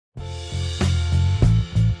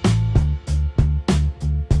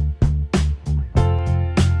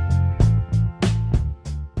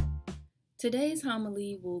Today's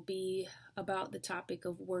homily will be about the topic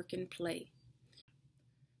of work and play.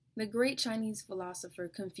 The great Chinese philosopher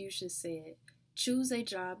Confucius said, "Choose a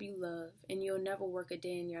job you love and you'll never work a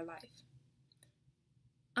day in your life."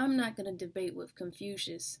 I'm not going to debate with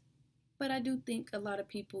Confucius, but I do think a lot of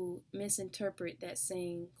people misinterpret that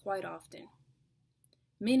saying quite often.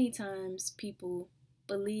 Many times people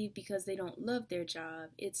believe because they don't love their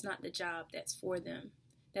job, it's not the job that's for them,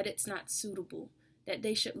 that it's not suitable, that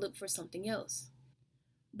they should look for something else.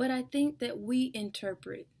 But I think that we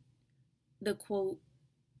interpret the quote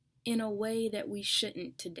in a way that we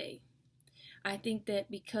shouldn't today. I think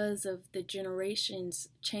that because of the generations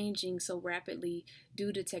changing so rapidly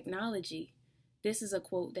due to technology, this is a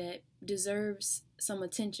quote that deserves some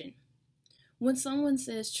attention. When someone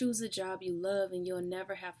says choose a job you love and you'll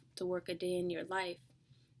never have to work a day in your life,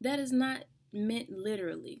 that is not meant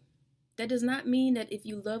literally. That does not mean that if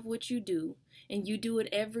you love what you do and you do it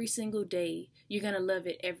every single day, you're going to love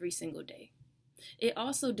it every single day. It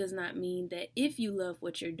also does not mean that if you love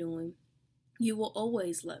what you're doing, you will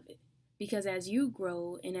always love it. Because as you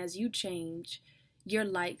grow and as you change, your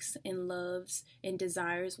likes and loves and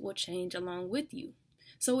desires will change along with you.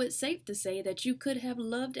 So it's safe to say that you could have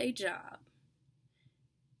loved a job,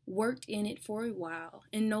 worked in it for a while,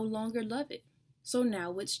 and no longer love it. So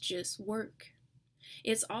now it's just work.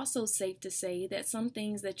 It's also safe to say that some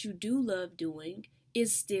things that you do love doing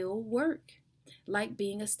is still work, like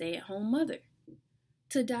being a stay-at-home mother.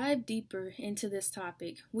 To dive deeper into this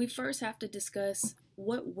topic, we first have to discuss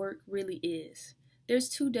what work really is. There's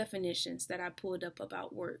two definitions that I pulled up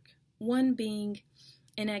about work. One being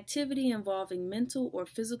an activity involving mental or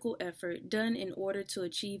physical effort done in order to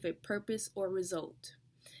achieve a purpose or result.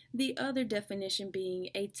 The other definition being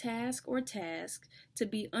a task or tasks to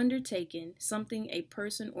be undertaken, something a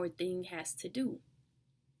person or thing has to do.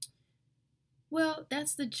 Well,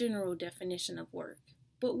 that's the general definition of work,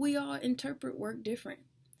 but we all interpret work different.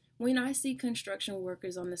 When I see construction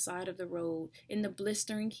workers on the side of the road in the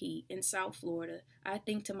blistering heat in South Florida, I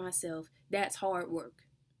think to myself, that's hard work.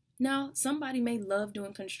 Now, somebody may love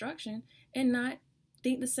doing construction and not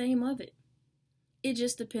think the same of it. It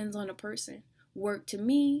just depends on the person. Work to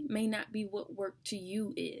me may not be what work to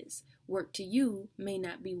you is. Work to you may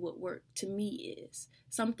not be what work to me is.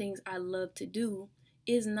 Some things I love to do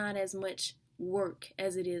is not as much work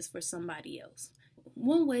as it is for somebody else.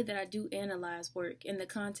 One way that I do analyze work in the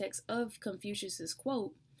context of Confucius's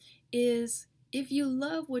quote is, if you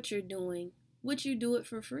love what you're doing, would you do it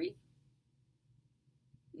for free?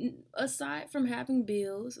 Aside from having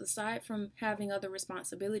bills, aside from having other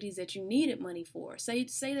responsibilities that you needed money for, say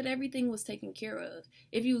that everything was taken care of.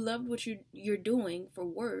 If you loved what you're doing for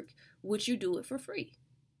work, would you do it for free?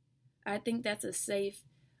 I think that's a safe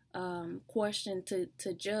question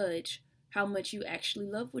to judge how much you actually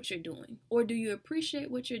love what you're doing. Or do you appreciate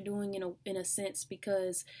what you're doing in a sense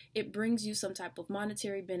because it brings you some type of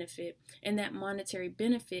monetary benefit, and that monetary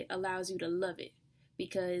benefit allows you to love it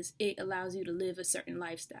because it allows you to live a certain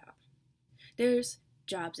lifestyle. There's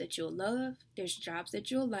jobs that you'll love, there's jobs that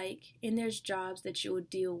you'll like, and there's jobs that you'll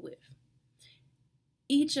deal with.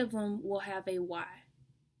 Each of them will have a why.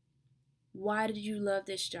 Why did you love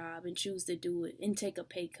this job and choose to do it and take a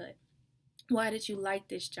pay cut? Why did you like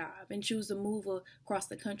this job and choose to move across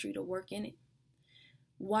the country to work in it?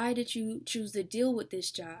 Why did you choose to deal with this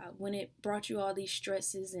job when it brought you all these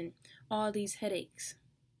stresses and all these headaches?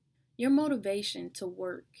 Your motivation to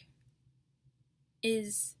work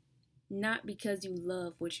is not because you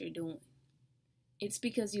love what you're doing. It's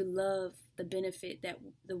because you love the benefit that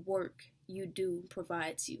the work you do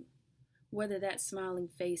provides you. Whether that's smiling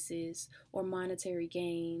faces or monetary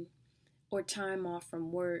gain or time off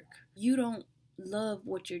from work, you don't love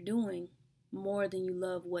what you're doing more than you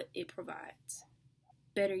love what it provides.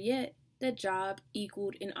 Better yet, that job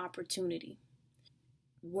equaled an opportunity.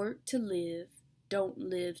 Work to live, don't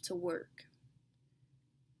live to work.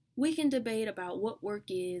 We can debate about what work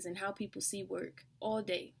is and how people see work all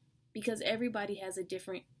day because everybody has a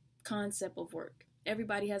different concept of work.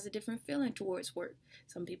 Everybody has a different feeling towards work.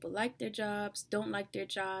 Some people like their jobs, don't like their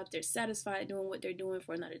jobs. They're satisfied doing what they're doing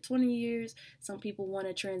for another 20 years. Some people want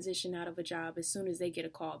to transition out of a job as soon as they get a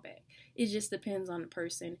call back. It just depends on the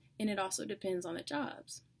person, and it also depends on the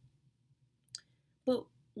jobs. But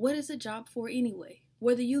what is a job for anyway?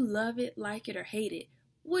 Whether you love it, like it, or hate it,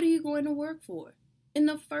 what are you going to work for? In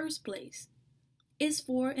the first place, it's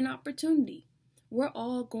for an opportunity. We're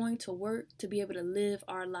all going to work to be able to live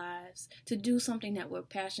our lives, to do something that we're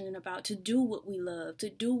passionate about, to do what we love, to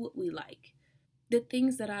do what we like. The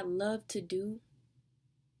things that I love to do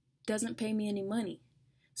doesn't pay me any money.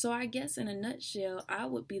 So I guess in a nutshell, I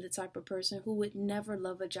would be the type of person who would never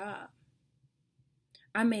love a job.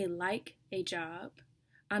 I may like a job,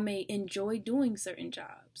 I may enjoy doing certain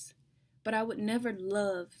jobs, but I would never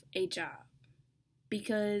love a job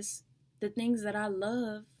because the things that I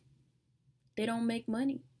love, they don't make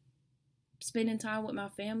money. Spending time with my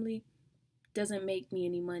family doesn't make me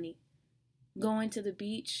any money. Going to the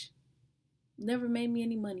beach never made me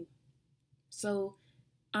any money. So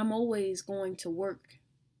I'm always going to work,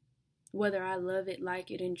 whether I love it,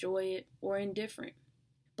 like it, enjoy it, or indifferent.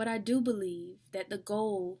 But I do believe that the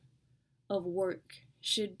goal of work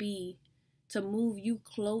should be to move you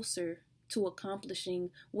closer to accomplishing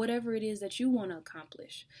whatever it is that you want to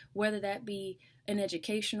accomplish, whether that be an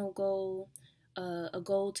educational goal, a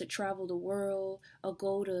goal to travel the world, a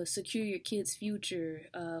goal to secure your kids' future,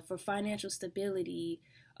 for financial stability,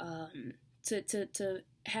 to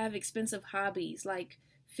have expensive hobbies like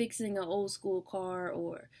fixing an old school car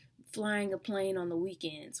or flying a plane on the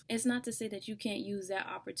weekends. It's not to say that you can't use that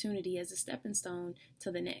opportunity as a stepping stone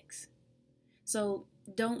to the next. So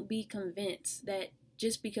don't be convinced that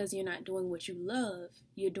just because you're not doing what you love,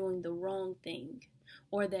 you're doing the wrong thing.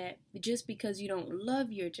 Or that just because you don't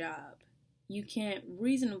love your job, you can't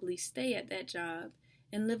reasonably stay at that job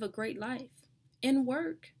and live a great life. And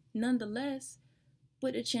work, nonetheless.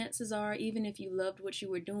 But the chances are, even if you loved what you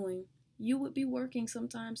were doing, you would be working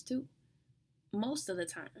sometimes too. Most of the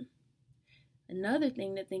time. Another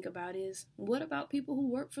thing to think about is, what about people who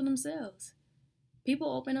work for themselves? People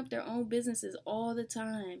open up their own businesses all the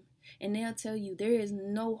time, and they'll tell you there is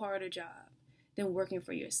no harder job than working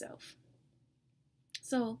for yourself.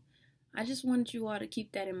 So, I just wanted you all to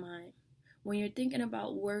keep that in mind. When you're thinking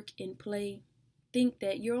about work and play, think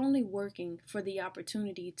that you're only working for the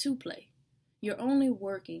opportunity to play. You're only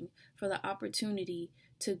working for the opportunity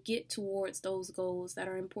to get towards those goals that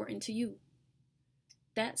are important to you.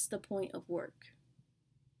 That's the point of work.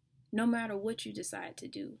 No matter what you decide to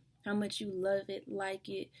do, how much you love it, like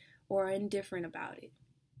it, or are indifferent about it,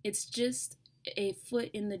 it's just a foot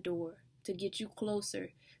in the door to get you closer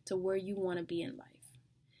to where you want to be in life.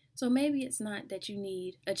 So maybe it's not that you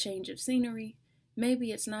need a change of scenery.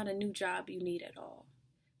 Maybe it's not a new job you need at all.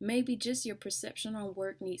 Maybe just your perception on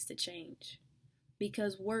work needs to change.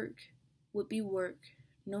 Because work would be work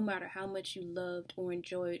no matter how much you loved or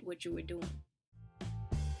enjoyed what you were doing.